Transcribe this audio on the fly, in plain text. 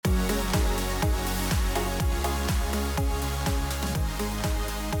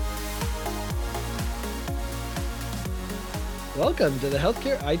Welcome to the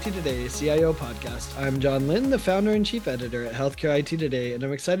Healthcare IT Today CIO podcast. I'm John Lynn, the founder and chief editor at Healthcare IT Today, and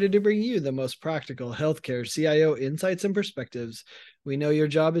I'm excited to bring you the most practical healthcare CIO insights and perspectives. We know your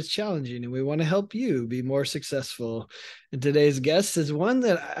job is challenging and we want to help you be more successful. And today's guest is one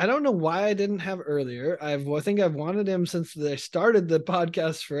that I don't know why I didn't have earlier. I think I've wanted him since I started the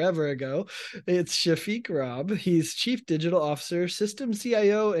podcast forever ago. It's Shafiq Rob. He's Chief Digital Officer, System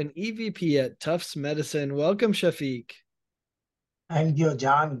CIO, and EVP at Tufts Medicine. Welcome, Shafiq. Thank you,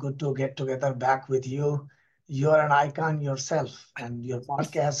 John. Good to get together back with you. You're an icon yourself, and your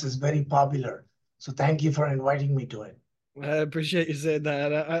podcast is very popular. So thank you for inviting me to it. I appreciate you saying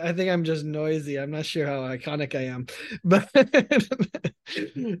that. I think I'm just noisy. I'm not sure how iconic I am, but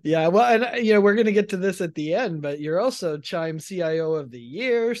yeah. Well, and we're going to get to this at the end. But you're also CHIME CIO of the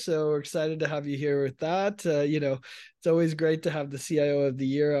Year, so we're excited to have you here with that. It's always great to have the CIO of the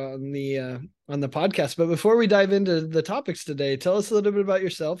Year on the podcast. But before we dive into the topics today, tell us a little bit about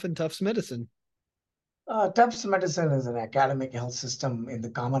yourself and Tufts Medicine. Tufts Medicine is an academic health system in the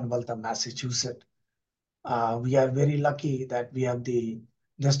Commonwealth of Massachusetts. We are very lucky that we have the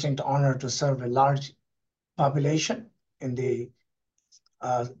distinct honor to serve a large population in the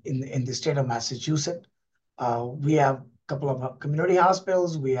state of Massachusetts. We have a couple of community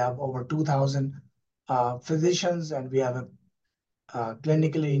hospitals. We have over 2,000 physicians, and we have a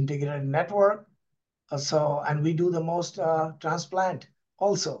clinically integrated network. And we do the most transplant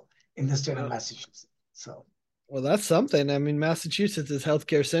also in the state of Massachusetts. So. Well, that's something. I mean, Massachusetts is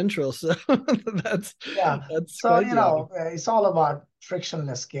healthcare central, so that's Yeah. that's So, quite the honor. it's all about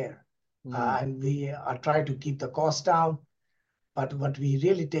frictionless care. Mm. And we are trying to keep the cost down. But what we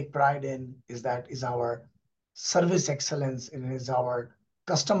really take pride in is our service excellence, and it is our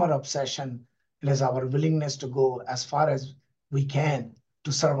customer obsession, it is our willingness to go as far as we can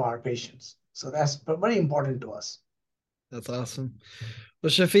to serve our patients. So that's very important to us. That's awesome. Well,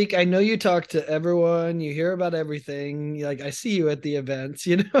 Shafiq, I know you talk to everyone, you hear about everything. Like I see you at the events,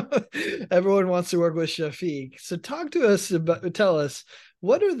 everyone wants to work with Shafiq. So tell us,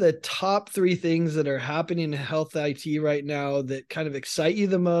 what are the top three things that are happening in health IT right now that kind of excite you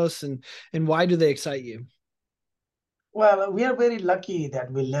the most, and why do they excite you? Well, we are very lucky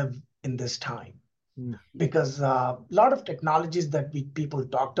that we live in this time Mm. because a lot of technologies that people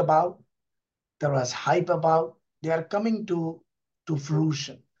talked about, there was hype about, they are coming to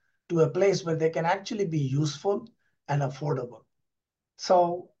fruition, to a place where they can actually be useful and affordable.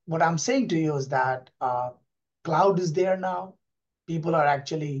 So what I'm saying to you is that cloud is there now. People are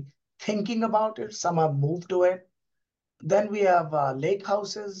actually thinking about it. Some have moved to it. Then we have lake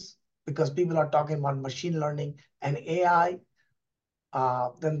houses because people are talking about machine learning and AI.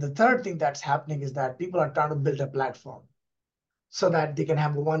 Then the third thing that's happening is that people are trying to build a platform so that they can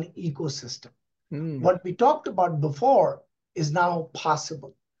have one ecosystem. Mm. What we talked about before is now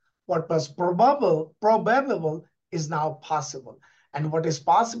possible. What was probable is now possible. And what is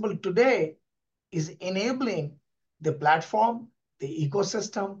possible today is enabling the platform, the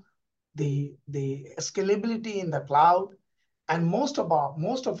ecosystem, the scalability in the cloud, and most of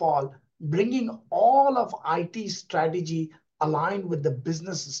all, bringing all of IT strategy aligned with the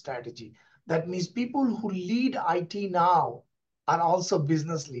business strategy. That means people who lead IT now are also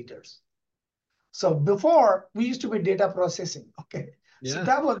business leaders. So before we used to be data processing. Okay. So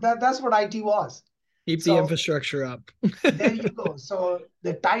Yeah. that's what IT was. Keep the So infrastructure up. there you go. So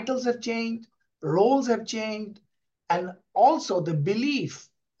the titles have changed, roles have changed, and also the belief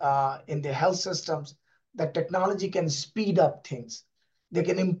in the health systems that technology can speed up things, they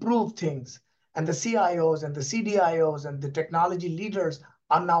can improve things, and the CIOs and the CDIOs and the technology leaders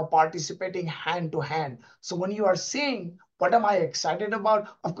are now participating hand to hand. So when you are saying, what am I excited about?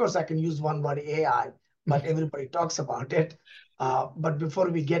 Of course, I can use one word, AI, but everybody talks about it. But before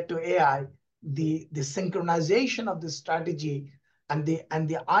we get to AI, the synchronization of the strategy and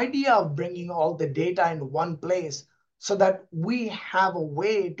the idea of bringing all the data in one place so that we have a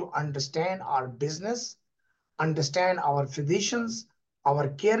way to understand our business, understand our physicians, our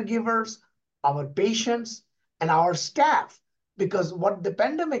caregivers, our patients, and our staff. Because what the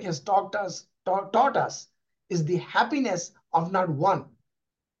pandemic has taught us is the happiness of not one,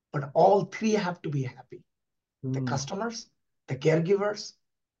 but all three have to be happy: the Mm. customers, the caregivers,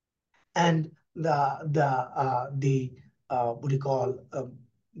 and the what do you call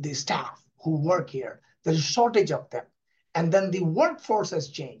the staff who work here. There is shortage of them, and then the workforce has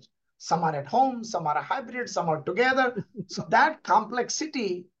changed. Some are at home, some are hybrid, some are together. So that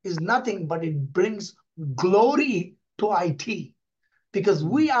complexity is nothing but it brings glory to IT because Mm.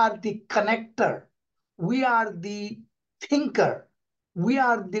 we are the connector, we are the thinker, we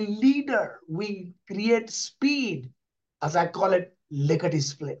are the leader. We create speed, as I call it, lickety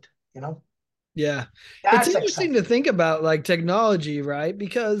split, you know? Yeah. It's That's interesting to exciting. think about like technology, right?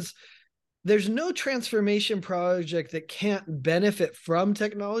 Because there's no transformation project that can't benefit from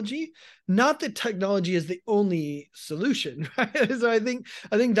technology. Not that technology is the only solution, right? So I think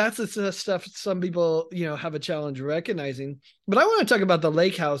that's the stuff some people have a challenge recognizing. But I want to talk about the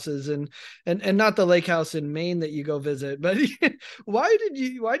lake houses and not the lake house in Maine that you go visit, but why do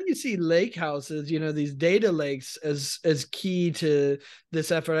you see lake houses, these data lakes as key to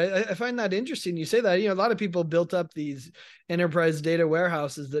this effort? I find that interesting. You say that a lot of people built up these enterprise data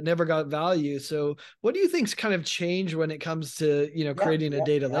warehouses that never got value. So what do you think's kind of changed when it comes to, Yeah, creating a yeah,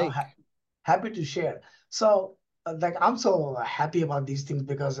 data yeah. lake? Happy to share. So, like, I'm so happy about these things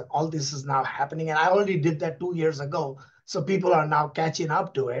because all this is now happening, and I already did that 2 years ago. So people are now catching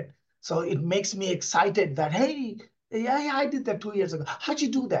up to it. So it makes me excited that, hey, yeah, I did that 2 years ago. How'd you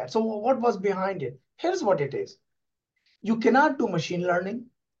do that? So what was behind it? Here's what it is. You cannot do machine learning.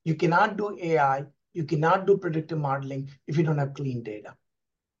 You cannot do AI. You cannot do predictive modeling if you don't have clean data.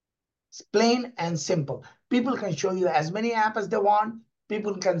 It's plain and simple. People can show you as many apps as they want.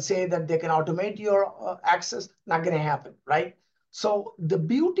 People can say that they can automate your access. Not going to happen, right? So the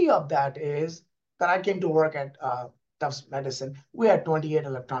beauty of that is that I came to work at Tufts Medicine. We had 28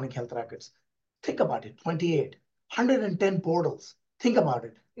 electronic health records. Think about it, 28, 110 portals. Think about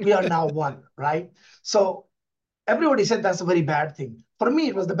it. We are now one, right? So everybody said that's a very bad thing. For me,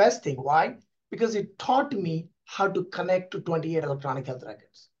 it was the best thing. Why? Because it taught me how to connect to 28 electronic health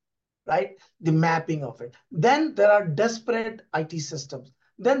records, right? The mapping of it. Then there are desperate IT systems.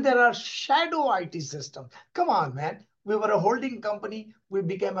 Then there are shadow IT systems. Come on, man. We were a holding company. We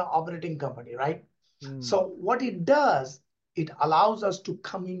became an operating company, right? Hmm. So what it does, it allows us to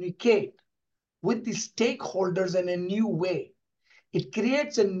communicate with the stakeholders in a new way. It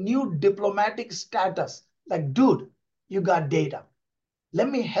creates a new diplomatic status. Like, dude, you got data. Let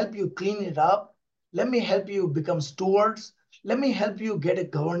me help you clean it up. Let me help you become stewards. Let me help you get a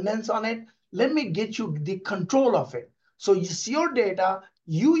governance on it. Let me get you the control of it. So it's your data,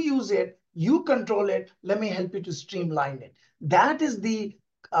 you use it, you control it. Let me help you to streamline it. That is the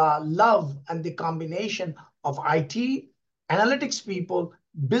love and the combination of IT, analytics people,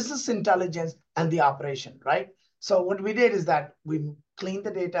 business intelligence, and the operation, right? So what we did is that we clean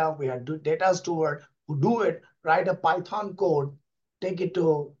the data. We had data steward who do it, write a Python code, take it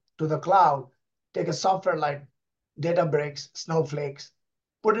to the cloud, take a software like Databricks, Snowflakes,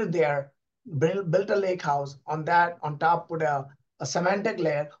 put it there, build a lake house. On that, on top, put a semantic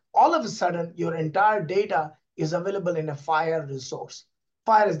layer. All of a sudden, your entire data is available in a FHIR resource.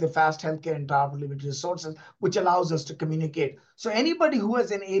 FHIR is the fast healthcare interoperability resources, which allows us to communicate. So anybody who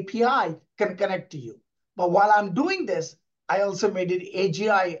has an API can connect to you. But while I'm doing this, I also made it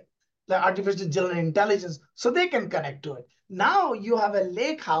AGI, the artificial general intelligence, so they can connect to it. Now you have a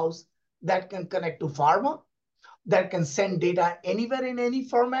lake house that can connect to pharma, that can send data anywhere in any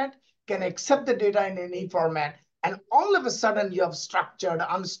format, can accept the data in any format. And all of a sudden you have structured,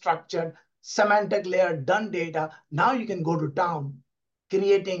 unstructured, semantic layer, done data. Now you can go to town,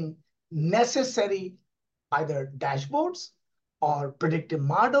 creating necessary either dashboards or predictive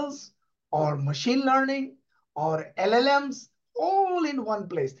models or machine learning or LLMs all in one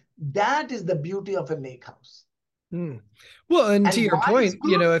place. That is the beauty of a lakehouse. Hmm. Well, and to And your why it's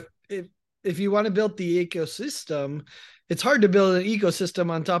point, good? if you want to build the ecosystem, it's hard to build an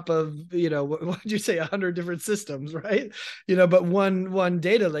ecosystem on top of what did you say, 100 different systems, right? But one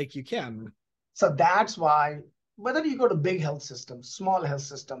data lake you can. So that's why whether you go to big health systems, small health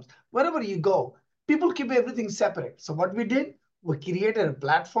systems, wherever you go, people keep everything separate. So what we did, we created a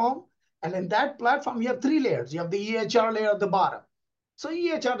platform. And in that platform, you have three layers. You have the EHR layer at the bottom. So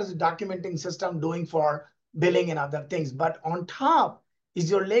EHR is a documenting system doing for billing and other things. But on top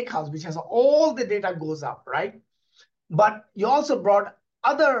is your lakehouse, which has all the data goes up, right? But you also brought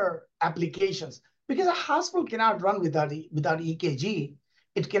other applications because a hospital cannot run without EKG.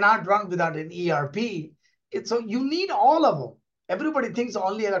 It cannot run without an ERP. So you need all of them. Everybody thinks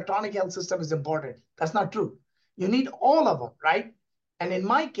only electronic health system is important. That's not true. You need all of them, right? And in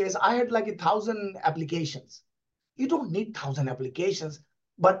my case, I had like 1,000 applications. You don't need 1,000 applications,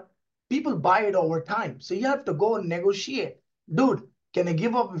 but people buy it over time. So you have to go and negotiate. Dude, can I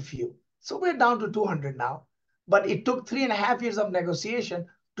give up a few? So we're down to 200 now. But it took 3.5 years of negotiation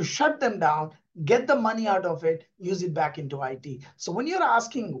to shut them down, get the money out of it, use it back into IT. So when you're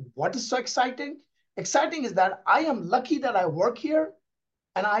asking what is so exciting, exciting is that I am lucky that I work here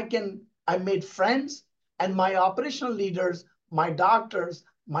and I made friends and my operational leaders, my doctors,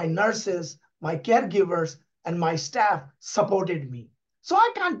 my nurses, my caregivers, and my staff supported me. So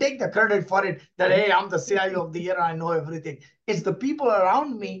I can't take the credit for it that, hey, I'm the CIO of the year. I know everything. It's the people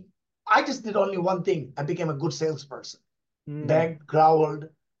around me. I just did only one thing. I became a good salesperson. Mm. Begged, growled,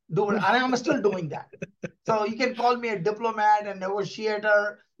 and I'm still doing that. So you can call me a diplomat and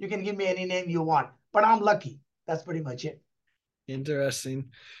negotiator. You can give me any name you want, but I'm lucky. That's pretty much it. Interesting.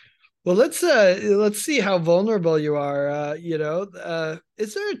 Well, let's see how vulnerable you are.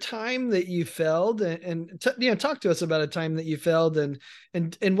 Is there a time that you failed, and talk to us about a time that you failed, and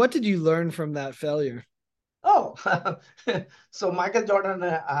what did you learn from that failure? Oh, so Michael Jordan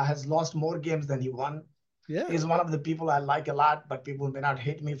has lost more games than he won. Yeah, He's one of the people I like a lot, but people may not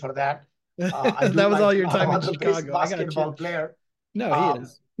hate me for that. I do that was all like a your lot of time in other Chicago. I got you. basketball player. No, he Um,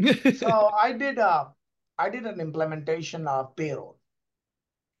 is. so I did an implementation of payroll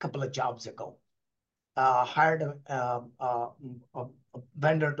a couple of jobs ago. Hired a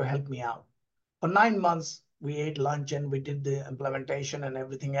vendor to help me out. For 9 months, we ate lunch and we did the implementation and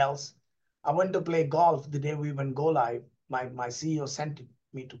everything else. I went to play golf the day we went go live. My CEO sent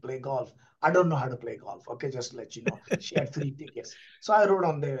me to play golf. I don't know how to play golf. Okay, just to let you know. She had free tickets. So I rode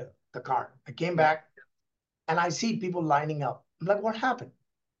on the car. I came Yeah. back and I see people lining up. I'm like, what happened?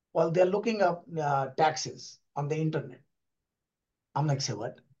 Well, they're looking up taxes on the internet. I'm like, say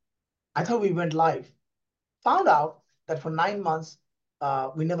what? I thought we went live. Found out that for 9 months,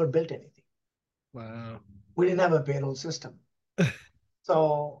 we never built anything. Wow. We didn't have a payroll system.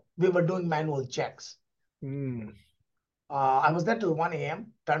 So we were doing manual checks. Mm. I was there till 1 a.m.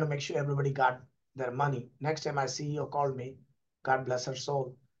 trying to make sure everybody got their money. Next time my CEO called me, God bless her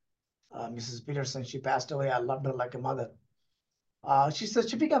soul, Mrs. Peterson, she passed away. I loved her like a mother. She said,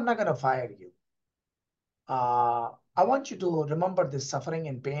 Shafiq, I'm not going to fire you. I want you to remember the suffering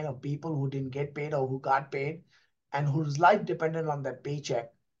and pain of people who didn't get paid or who got paid and whose life depended on that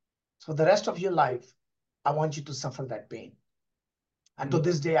paycheck. So the rest of your life, I want you to suffer that pain. And to Mm.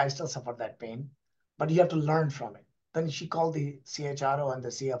 this day, I still suffer that pain, but you have to learn from it. Then she called the CHRO and the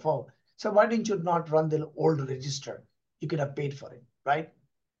CFO. So why didn't you not run the old register? You could have paid for it, right?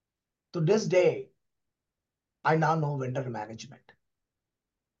 To this day, I now know vendor management.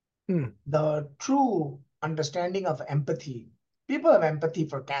 Mm. The true understanding of empathy. People have empathy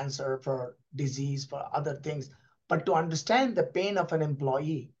for cancer, for disease, for other things. But to understand the pain of an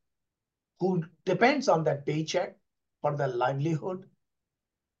employee who depends on that paycheck for their livelihood,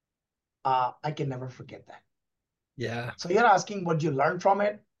 I can never forget that. Yeah. So you're asking what you learned from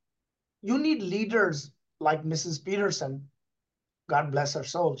it. You need leaders like Mrs. Peterson, God bless her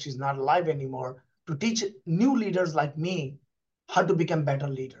soul, she's not alive anymore, to teach new leaders like me how to become better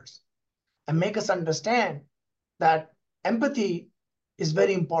leaders and make us understand that empathy is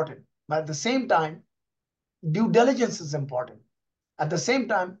very important. But at the same time, due diligence is important. At the same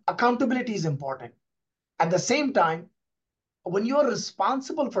time, accountability is important. At the same time, when you're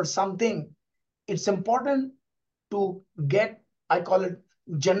responsible for something, it's important to get, I call it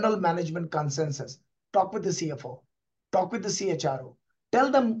general management consensus. Talk with the CFO, talk with the CHRO,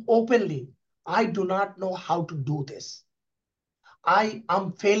 tell them openly, I do not know how to do this. I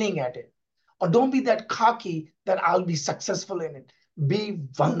am failing at it. Or don't be that cocky that I'll be successful in it. Be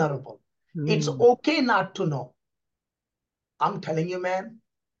vulnerable. It's Mm. okay not to know. I'm telling you, man,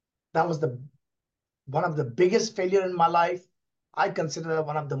 that was the one of the biggest failure in my life. I consider it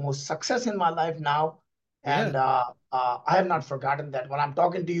one of the most success in my life now. Yeah. And I have not forgotten that. When I'm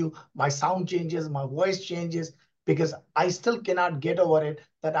talking to you, my sound changes, my voice changes, because I still cannot get over it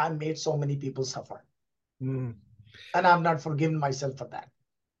that I made so many people suffer. Mm. And I'm not forgiven myself for that.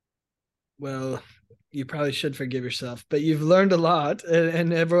 Well, you probably should forgive yourself, but you've learned a lot,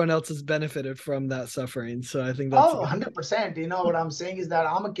 and everyone else has benefited from that suffering. So I think that's Oh, good. 100%. You know what I'm saying is that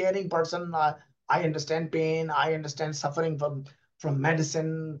I'm a caring person. I understand pain. I understand suffering from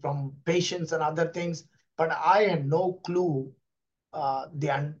medicine, from patients and other things. But I had no clue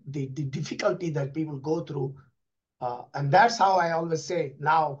the difficulty that people go through. And that's how I always say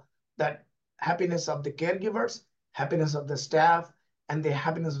now that happiness of the caregivers, happiness of the staff, and the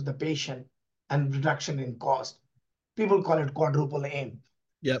happiness of the patient and reduction in cost. People call it quadruple aim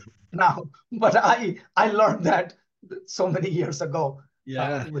Yep. now, but I learned that so many years ago.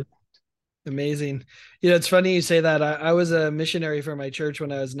 Yeah. With Amazing. It's funny you say that. I was a missionary for my church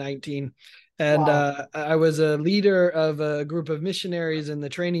when I was 19. And Wow, I was a leader of a group of missionaries in the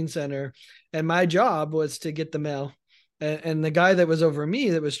training center. And my job was to get the mail. And the guy that was over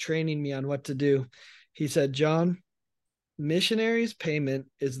me that was training me on what to do, he said, John, missionaries' payment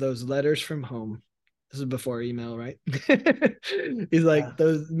is those letters from home. This is before email, right? He's like, yeah,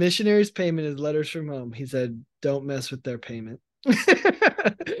 those missionaries' payment is letters from home. He said, don't mess with their payment.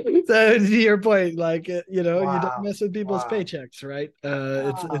 So So to your point, like you don't Wow, mess with people's wow. paychecks, right?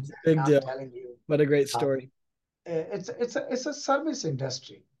 It's Oh, a man, big I'm deal. telling you, What a great uh, story. it's a service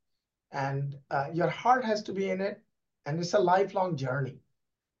industry, and your heart has to be in it, and it's a lifelong journey.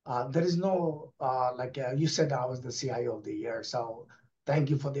 There is no like you said, I was the CIO of the year, so thank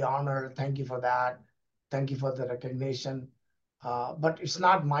you for the honor, thank you for that, thank you for the recognition. But it's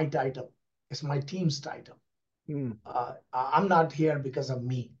not my title; it's my team's title. Hmm. I'm not here because of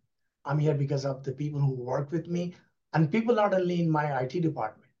me. I'm here because of the people who work with me, and people not only in my IT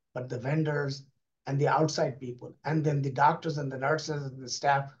department, but the vendors and the outside people, and then the doctors and the nurses and the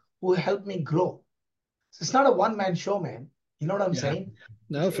staff who help me grow. So it's not a one-man show, man. You know what I'm Yeah. saying? It's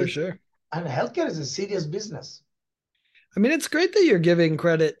No, for it's sure. and healthcare is a serious business. I mean, it's great that you're giving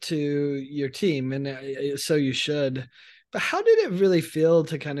credit to your team, and so you should. But how did it really feel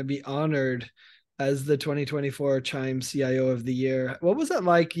to kind of be honored as the 2024 Chime CIO of the Year? What was that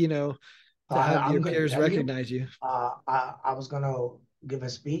like, to have I'm your going to peers tell you, recognize you? I was going to give a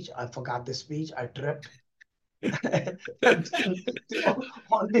speech. I forgot the speech. I tripped. And then the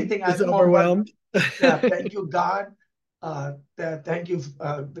only thing I Just remember, overwhelmed. yeah, thank you, God. Thank you,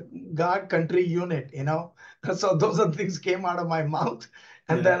 God, country, unit, So those are things came out of my mouth.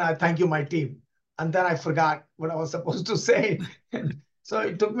 And Yeah. then I thank you, my team. And then I forgot what I was supposed to say. And so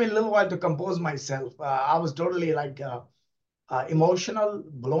it took me a little while to compose myself. I was totally like emotional,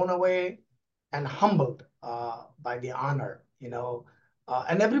 blown away, and humbled by the honor,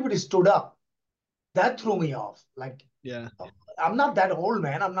 and everybody stood up. That threw me off. Like, Yeah. I'm not that old,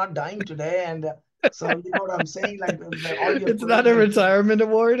 man. I'm not dying today. And so, you know what I'm saying? Like, all your It's not colleagues a and friends. retirement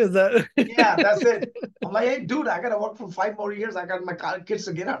award, is that? Yeah, that's it. I'm like, hey, dude, I got to work for 5 more years. I got my kids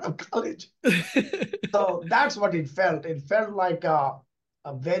to get out of college. So that's what it felt. It felt like a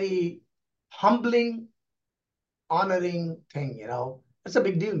very humbling, honoring thing. It's a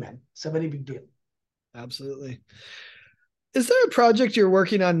big deal, man. It's a very big deal. Absolutely. Is there a project you're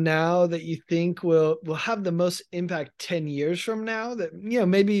working on now that you think will have the most impact 10 years from now that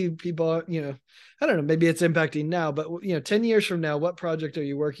maybe people, I don't know, maybe it's impacting now, but 10 years from now, what project are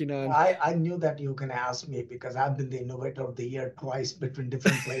you working on? I knew that you can ask me because I've been the innovator of the year twice between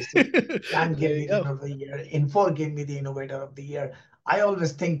different places. Chime There gave you me the go. innovator of the year. Info gave me the innovator of the year. I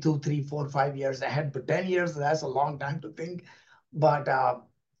always think 2, 3, 4, 5 years ahead, but 10 years, that's a long time to think. But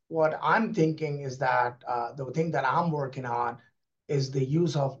what I'm thinking is that the thing that I'm working on is the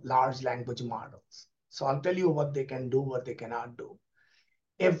use of large language models. So I'll tell you what they can do, what they cannot do.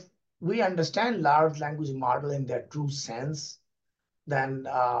 If we understand large language model in their true sense, then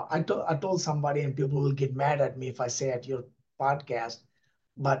I told somebody, and people will get mad at me if I say at your podcast,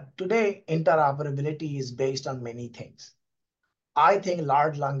 but today interoperability is based on many things. I think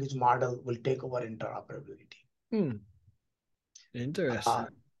large language model will take over interoperability. Hmm, Uh, interesting.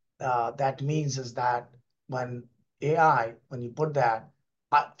 that means is that when when you put that,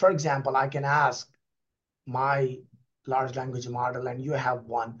 for example, I can ask my large language model, and you have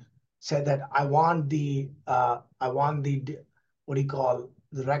one, say that I want the what do you call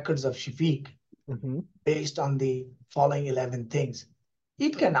the records of Shafiq Mhm. based on the following 11 things.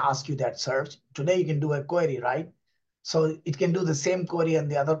 It can ask you that search. Today you can do a query, right? So it can do the same query in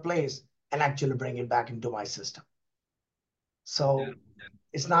the other place and actually bring it back into my system. Yeah. So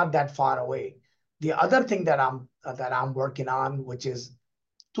it's not that far away. The other thing that I'm working on, which is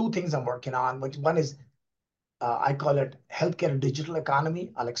two things I'm working on, which one is I call it healthcare digital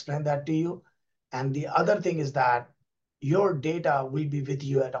economy. I'll explain that to you. And the other thing is that your data will be with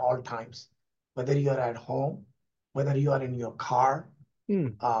you at all times, whether you're at home, whether you are in your car, Hmm.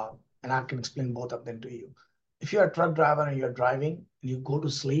 uh, and I can explain both of them to you. If you're a truck driver and you're driving and you go to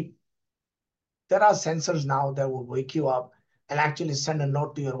sleep, there are sensors now that will wake you up and actually send a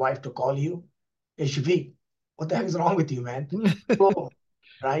note to your wife to call you. Hey, Shafiq, what the heck is wrong with you, man? Go,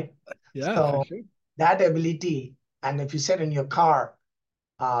 right? Yeah, for So sure. that ability, and if you sit in your car,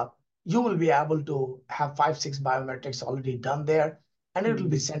 uh, you will be able to have 5, 6 biometrics already done there, and it will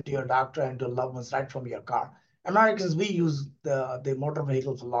be Hmm. sent to your doctor and to loved ones right from your car. Americans, we use the motor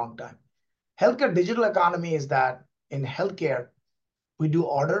vehicle for a long time. Healthcare digital economy is that in healthcare, we do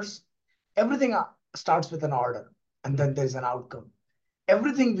orders. Everything starts with an order, and then there's an outcome.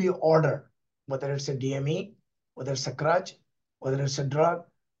 Everything we order, whether it's a DME, whether it's a crutch, whether it's a drug,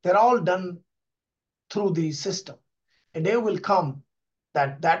 they're all done through the system. A day will come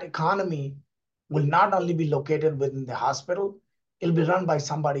that that economy will not only be located within the hospital, it'll be run by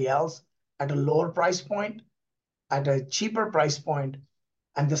somebody else at a lower price point, at a cheaper price point,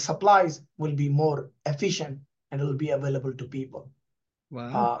 and the supplies will be more efficient and it will be available to people.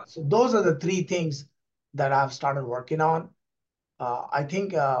 Wow. So those are the three things that I've started working on. I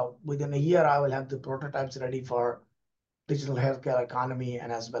think within a year, I will have the prototypes ready for digital healthcare economy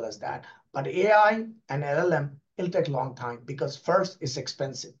and as well as that. But AI and LLM, it'll take a long time because first, it's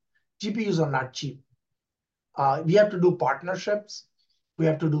expensive. GPUs are not cheap. We have to do partnerships. We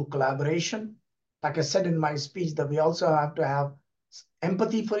have to do collaboration. Like I said in my speech, that we also have to have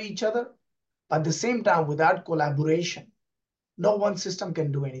empathy for each other. But at the same time, without collaboration, no one system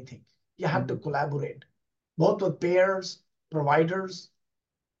can do anything. You have to Mhm. collaborate, both with payers, providers,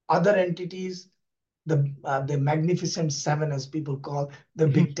 other entities, the magnificent seven, as people call the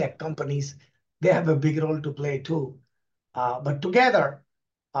big tech companies. They have a big role to play too. But together,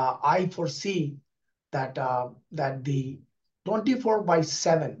 I foresee that the 24 by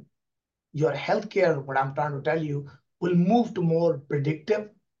 7, your healthcare, what I'm trying to tell you, will move to more predictive,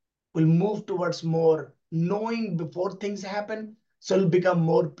 will move towards more knowing before things happen. So it'll become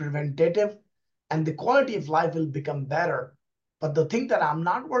more preventative and the quality of life will become better. But the thing that I'm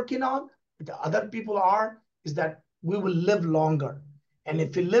not working on, the other people are, is that we will live longer. And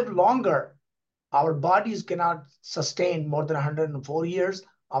if we live longer, our bodies cannot sustain more than 104 years.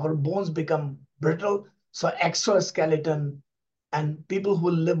 Our bones become brittle. So exoskeleton and people who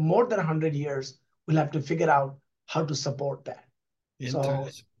will live more than 100 years will have to figure out how to support that. So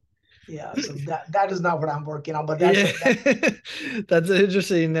Interesting. yeah, so that is not what I'm working on, but that's Yeah, a that that's an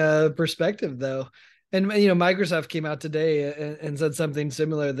interesting perspective, though. And Microsoft came out today and said something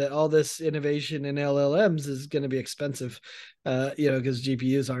similar that all this innovation in LLMs is going to be expensive, because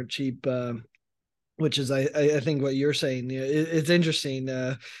GPUs aren't cheap. Which is, I think, what you're saying. It's interesting,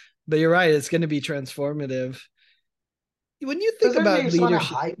 but you're right. It's going to be transformative. When you think presently about it's on a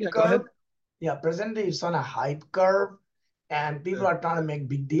leadership, hype yeah, go ahead. curve. Yeah, presently it's on a hype curve, and people are trying to make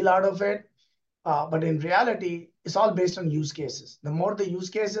big deal out of it. But in reality, it's all based on use cases. The more the use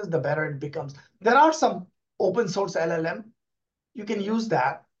cases, the better it becomes. There are some open source LLM. You can use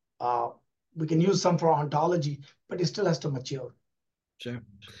that. Uh, we can use some for ontology, but it still has to mature. Sure,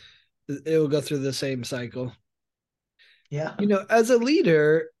 it will go through the same cycle. Yeah. As a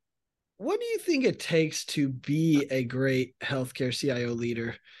leader, what do you think it takes to be a great healthcare CIO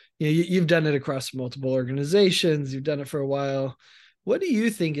leader? You've done it across multiple organizations. You've done it for a while. What do you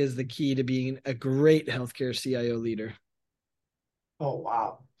think is the key to being a great healthcare CIO leader? Oh,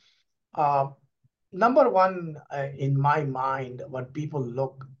 wow. Uh, Number one, in my mind, what people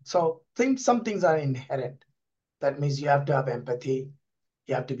look, so things, some things are inherent. That means you have to have empathy,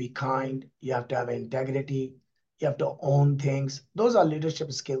 you have to be kind, you have to have integrity, you have to own things. Those are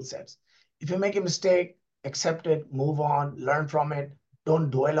leadership skill sets. If you make a mistake, accept it, move on, learn from it,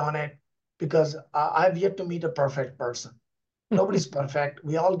 don't dwell on it, because I've yet to meet a perfect person. Nobody's perfect.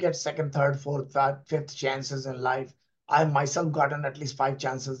 We all get second, third, fourth, fifth chances in life. I myself gotten at least 5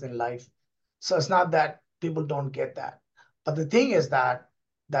 chances in life. So it's not that people don't get that. But the thing is that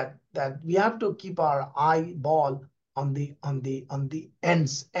we have to keep our eyeball on the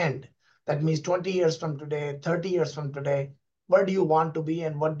end. That means 20 years from today, 30 years from today, where do you want to be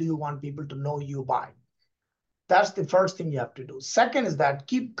and what do you want people to know you by? That's the first thing you have to do. Second is that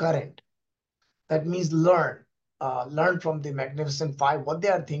keep current. That means learn from the Magnificent Five, what they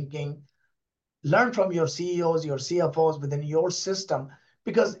are thinking, learn from your CEOs, your CFOs within your system,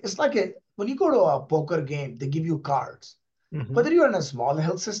 because it's like when you go to a poker game, they give you cards. Mm-hmm. Whether you're in a small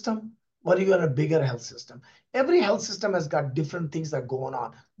health system, whether you're in a bigger health system, every health system has got different things that are going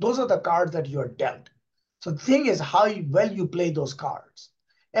on. Those are the cards that you're dealt. So the thing is how well you play those cards.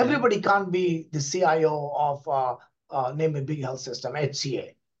 Yeah. Everybody can't be the CIO of name a big health system,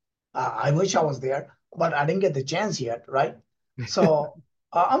 HCA. I wish I was there, but I didn't get the chance yet, right? So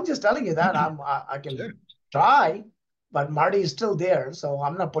I'm just telling you that I Sure. can try, but Marty is still there, so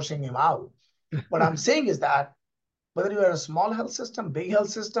I'm not pushing him out. What I'm saying is that whether you're a small health system, big health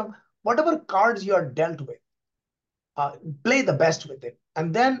system, whatever cards you are dealt with, uh, play the best with it,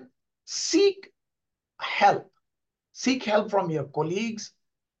 and then seek help. Seek help from your colleagues.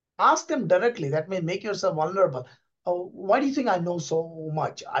 Ask them directly. That may make yourself vulnerable. Oh, why do you think I know so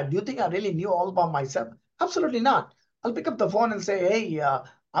much? Do you think I really knew all about myself? Absolutely not. I'll pick up the phone and say, hey,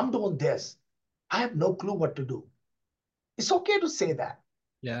 I'm doing this. I have no clue what to do. It's okay to say that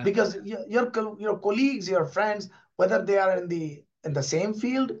Yeah. because your colleagues, your friends, whether they are in the same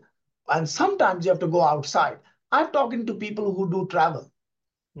field, and sometimes you have to go outside. I'm talking to people who do travel,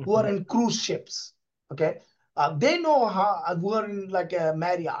 who Mm-hmm. are in cruise ships. Okay, they know how who are in like a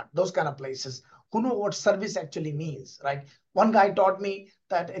Marriott, those kind of places, who know what service actually means. Right? One guy taught me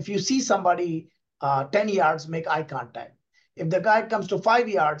that if you see somebody 10 yards, make eye contact. If the guy comes to 5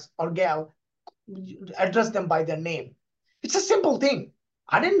 yards or gal, address them by their name. It's a simple thing.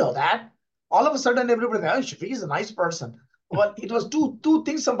 I didn't know that. All of a sudden, everybody, oh, Shafiq is a nice person. Well, it was two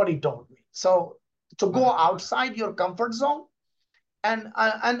things somebody told me. So to go Wow. outside your comfort zone and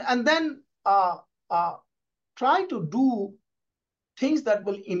then try to do things that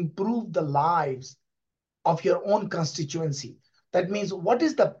will improve the lives of your own constituency. That means what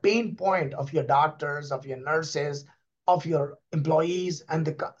is the pain point of your doctors, of your nurses, of your employees, and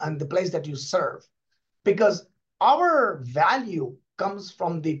the place that you serve? Because our value comes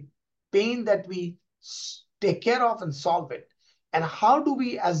from the pain that we take care of and solve it. And how do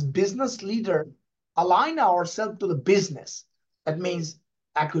we, as business leader, align ourselves to the business? That means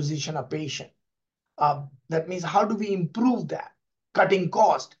acquisition of patient. That means how do we improve that? Cutting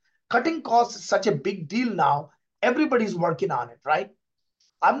cost. Cutting cost is such a big deal now. Everybody's working on it, right?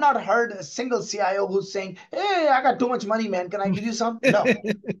 I've not heard a single CIO who's saying, "Hey, I got too much money, man. Can I give you some?" No.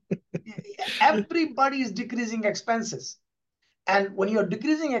 Everybody is decreasing expenses. And when you're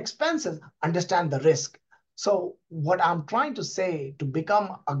decreasing expenses, understand the risk. So, what I'm trying to say, to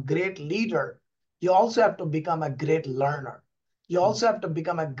become a great leader, you also have to become a great learner. You also have to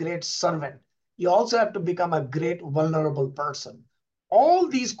become a great servant. You also have to become a great vulnerable person. All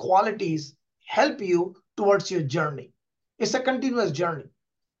these qualities help you towards your journey. It's a continuous journey.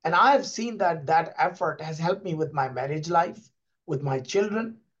 And I have seen that that effort has helped me with my marriage life, with my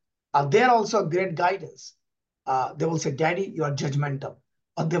children. They're also great guidance. They will say, "Daddy, you are judgmental."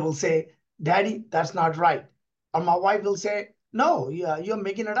 Or they will say, "Daddy, that's not right." Or my wife will say, "No, you're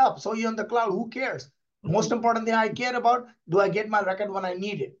making it up. So you're on the cloud. Who cares? Most important thing I care about, do I get my record when I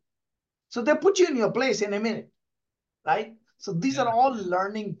need it?" So they put you in your place in a minute, right? So these are Yeah. all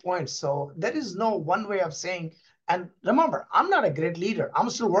learning points. So there is no one way of saying, and remember, I'm not a great leader. I'm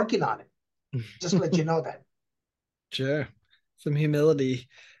still working on it. Just to let you know that. Sure. Some humility.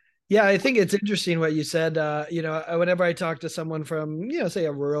 Yeah, I think it's interesting what you said. Whenever I talk to someone from, say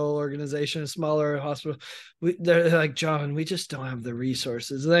a rural organization, a smaller hospital, they're like, "John, we just don't have the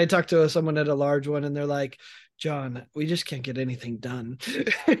resources." And I talk to someone at a large one, and they're like, "John, we just can't get anything done."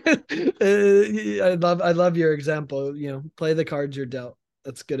 I love your example. Play the cards you're dealt.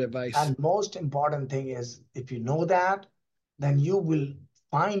 That's good advice. And most important thing is if you know that, then you will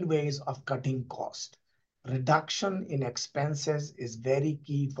find ways of cutting cost. Reduction in expenses is very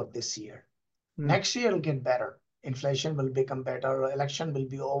key for this year. Hmm. Next year will get better. Inflation will become better. Election will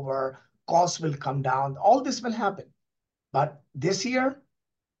be over. Costs will come down. All this will happen. But this year,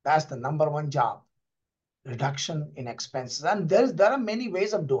 that's the number one job, reduction in expenses. And there are many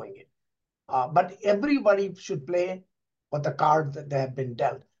ways of doing it. But everybody should play with the cards that they have been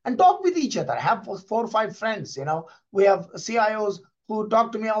dealt and talk with each other. Have 4 or 5 friends. We have CIOs who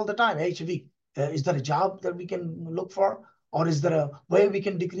talk to me all the time. "Hey, Shafiq, is there a job that we can look for? Or is there a way we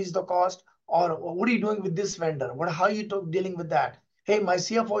can decrease the cost? Or what are you doing with this vendor? How are you dealing with that? Hey, my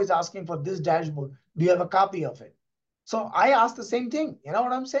CFO is asking for this dashboard. Do you have a copy of it?" So I ask the same thing. You know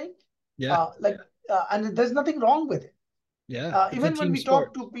what I'm saying? Yeah. And there's nothing wrong with it. Yeah. It's a Even when team we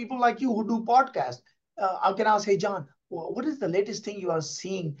talk sport. to people like you who do podcasts, I can ask, "Hey, John, what is the latest thing you are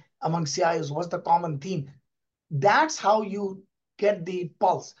seeing among CIOs? What's the common theme?" That's how you get the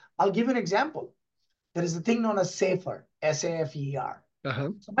pulse. I'll give you an example. There is a thing known as SAFER, SAFER. Uh-huh.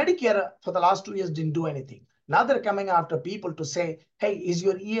 So Medicare for the last 2 years didn't do anything. Now they're coming after people to say, "Hey, is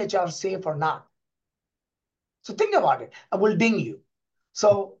your EHR safe or not?" So think about it. I will ding you.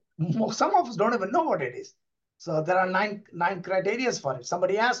 So some of us don't even know what it is. So there are nine criterias for it.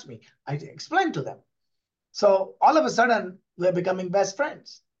 Somebody asked me, I explained to them. So all of a sudden, we're becoming best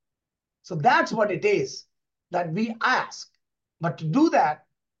friends. So that's what it is that we ask. But to do that,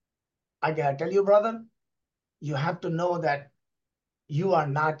 I gotta tell you, brother, you have to know that you are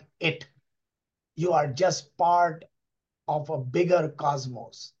not it. You are just part of a bigger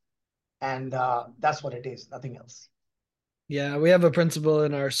cosmos. And that's what it is, nothing else. Yeah, we have a principle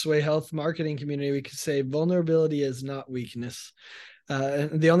in our Sway Health marketing community. We could say vulnerability is not weakness.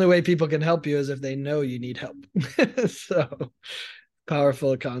 And the only way people can help you is if they know you need help. So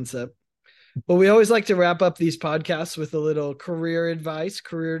powerful concept. Well, we always like to wrap up these podcasts with a little career advice,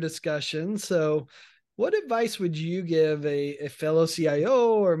 career discussion. So, what advice would you give a fellow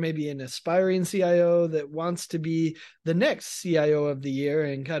CIO or maybe an aspiring CIO that wants to be the next CIO of the year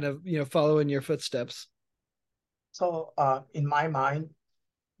and kind of follow in your footsteps? So in my mind,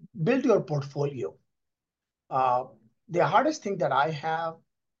 build your portfolio. Uh, the hardest thing that I have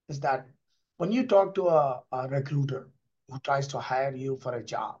is that when you talk to a recruiter who tries to hire you for a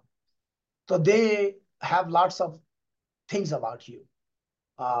job, so they have lots of things about you,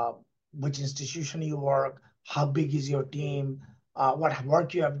 uh, which institution you work, how big is your team, what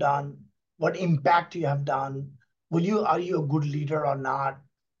work you have done, what impact you have done, are you a good leader or not?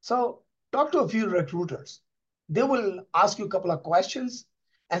 So talk to a few recruiters. they will ask you a couple of questions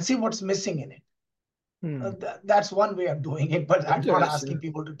and see what's missing in it. That's one way of doing it, but I'm not asking Interesting.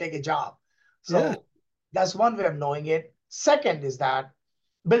 people to take a job. Yeah. So that's one way of knowing it. Second is that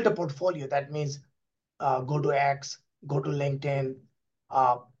build a portfolio. That means go to X, go to LinkedIn,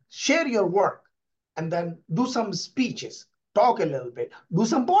 uh, share your work, and then do some speeches, talk a little bit, do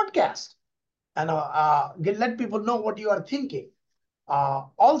some podcasts, and let people know what you are thinking.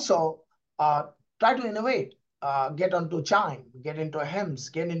 Also, try to innovate, get onto Chime, get into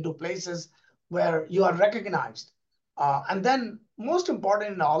HIMSS, get into places where you are recognized. And then, most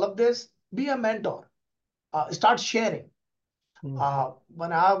important in all of this, be a mentor. Start sharing.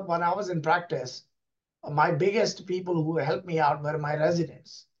 When I was in practice, my biggest people who helped me out were my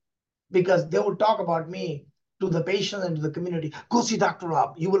residents because they would talk about me to the patient and to the community. Go see Dr.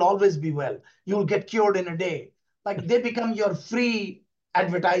 Rob. You will always be well. You will get cured in a day. Like they become your free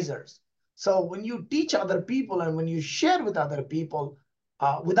advertisers. So when you teach other people and when you share with other people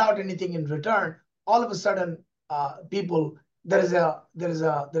without anything in return, all of a sudden, people there is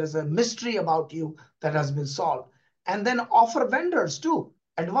a mystery about you that has been solved. And then offer vendors too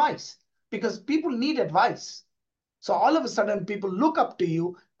advice because people need advice. So all of a sudden, people look up to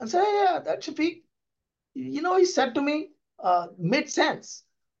you and say, "Hey, yeah, that Shafiq, he said to me, made sense."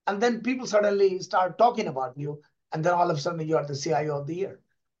 And then people suddenly start talking about you. And then all of a sudden, you are the CIO of the year.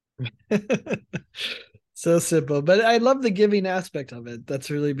 So simple, but I love the giving aspect of it. That's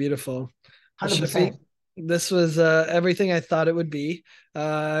really beautiful. Well, Shafiq, 100%. this was everything I thought it would be.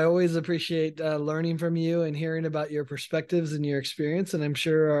 I always appreciate learning from you and hearing about your perspectives and your experience, and I'm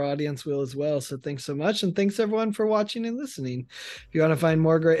sure our audience will as well. So thanks so much, and thanks everyone for watching and listening. If you want to find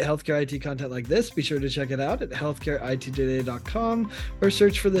more great healthcare IT content like this, be sure to check it out at healthcareittoday.com or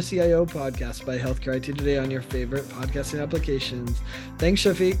search for the CIO podcast by Healthcare IT Today on your favorite podcasting applications. Thanks,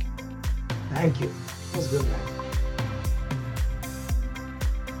 Shafiq. Thank you. It was good, man.